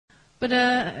But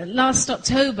last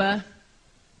October,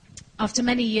 after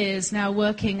many years now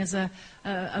working as a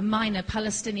minor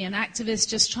Palestinian activist,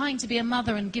 just trying to be a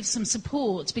mother and give some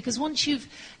support, because once you've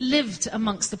lived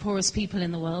amongst the poorest people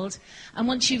in the world, and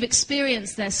once you've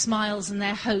experienced their smiles and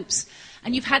their hopes,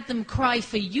 and you've had them cry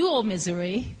for your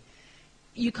misery,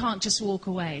 you can't just walk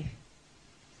away.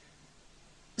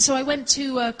 So I went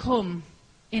to Qom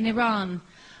in Iran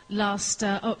last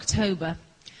October.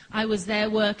 I was there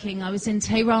working. I was in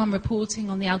Tehran reporting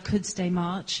on the Al-Quds Day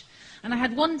March. And I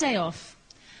had one day off.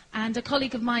 And a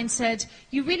colleague of mine said,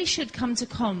 you really should come to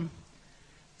Qom,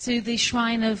 to the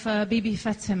shrine of Bibi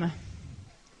Fatima.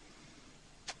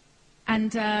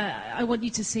 And I want you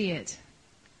to see it.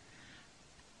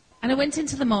 And I went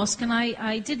into the mosque and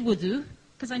I did wudu,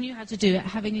 because I knew how to do it,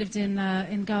 having lived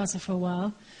in Gaza for a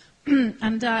while.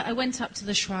 And I went up to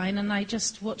the shrine and I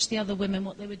just watched the other women,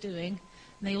 what they were doing.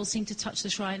 And they all seemed to touch the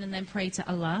shrine and then pray to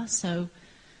Allah. So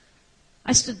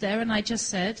I stood there and I just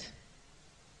said,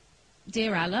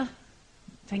 Dear Allah,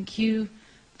 thank you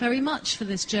very much for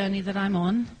this journey that I'm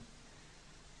on.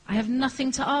 I have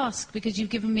nothing to ask because you've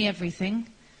given me everything.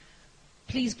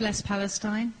 Please bless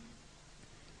Palestine.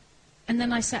 And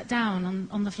then I sat down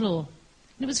on the floor.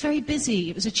 And it was very busy.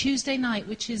 It was a Tuesday night,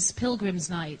 which is Pilgrim's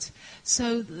Night.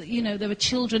 So, you know, there were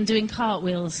children doing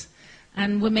cartwheels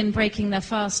and women breaking their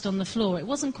fast on the floor. It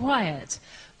wasn't quiet.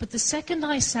 But the second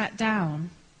I sat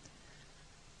down,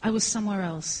 I was somewhere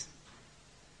else.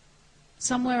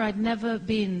 Somewhere I'd never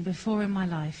been before in my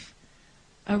life.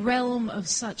 A realm of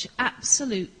such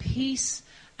absolute peace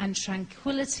and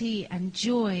tranquility and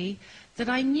joy that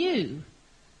I knew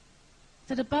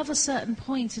that above a certain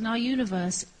point in our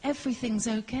universe, everything's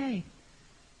okay.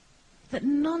 That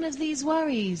none of these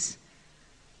worries,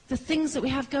 the things that we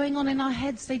have going on in our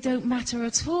heads, they don't matter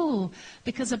at all.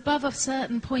 Because above a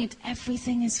certain point,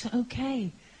 everything is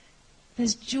okay.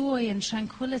 There's joy and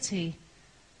tranquility.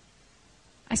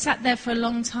 I sat there for a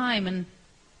long time and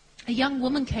a young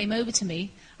woman came over to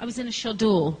me. I was in a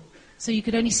chador, so you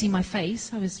could only see my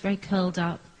face. I was very curled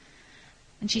up.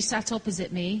 And she sat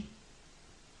opposite me.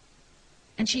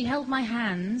 And she held my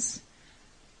hands,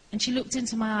 and she looked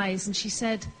into my eyes, and she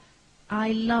said,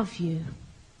 I love you.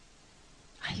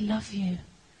 I love you.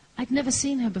 I'd never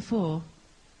seen her before.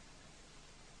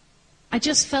 I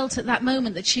just felt at that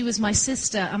moment that she was my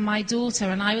sister and my daughter,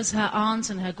 and I was her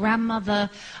aunt and her grandmother.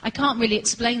 I can't really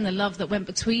explain the love that went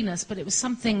between us, but it was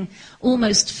something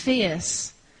almost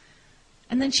fierce.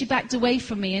 And then she backed away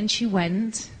from me, and she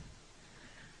went.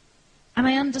 And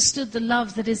I understood the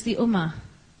love that is the Ummah.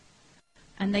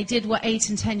 And they did what 8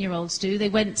 and 10-year-olds do. They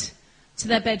went to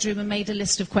their bedroom and made a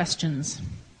list of questions.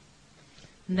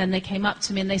 And then they came up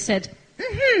to me and they said,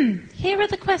 here are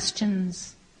the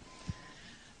questions.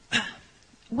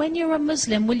 When you're a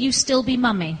Muslim, will you still be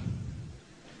mummy?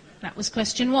 That was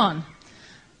question 1.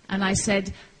 And I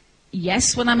said,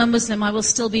 yes, when I'm a Muslim, I will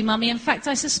still be mummy. In fact,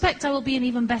 I suspect I will be an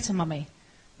even better mummy.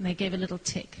 And they gave a little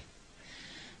tick.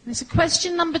 And so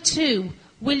question number 2,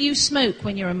 will you smoke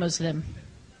when you're a Muslim?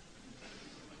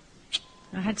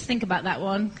 I had to think about that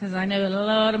one, because I know a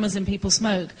lot of Muslim people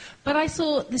smoke. But I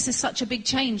thought, this is such a big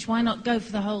change, why not go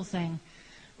for the whole thing?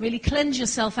 Really cleanse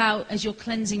yourself out as you're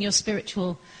cleansing your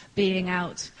spiritual being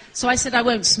out. So I said, I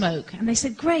won't smoke. And they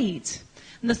said, great.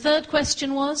 And the third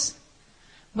question was,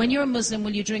 when you're a Muslim,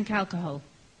 will you drink alcohol?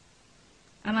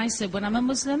 And I said, when I'm a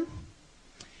Muslim,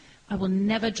 I will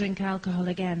never drink alcohol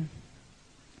again.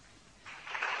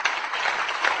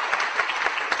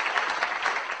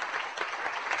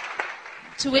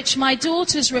 To which my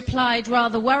daughters replied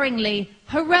rather worryingly,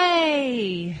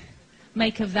 hooray!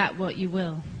 Make of that what you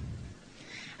will.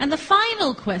 And the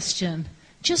final question,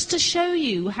 just to show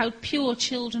you how pure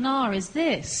children are, is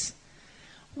this.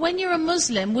 When you're a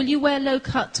Muslim, will you wear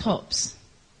low-cut tops?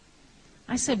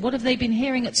 I said, what have they been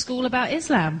hearing at school about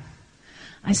Islam?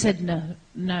 I said,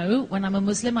 no, when I'm a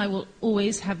Muslim, I will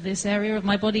always have this area of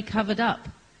my body covered up.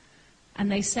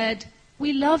 And they said,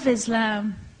 we love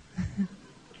Islam.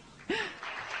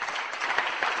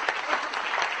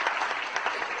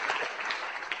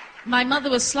 My mother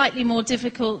was slightly more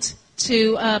difficult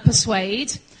to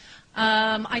persuade.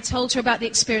 I told her about the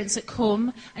experience at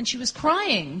Qom, and she was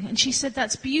crying. And she said,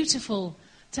 that's beautiful,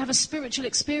 to have a spiritual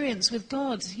experience with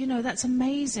God. You know, that's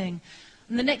amazing.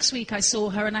 And the next week I saw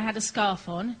her, and I had a scarf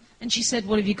on. And she said,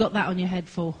 what have you got that on your head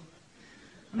for?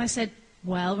 And I said,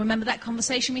 well, remember that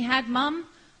conversation we had, Mum?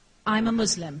 I'm a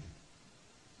Muslim.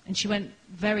 And she went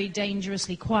very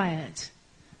dangerously quiet.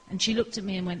 And she looked at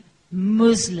me and went,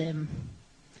 Muslim.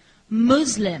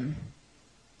 Muslim.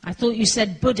 I thought you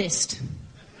said Buddhist.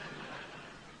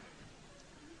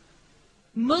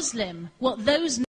 Muslim. What those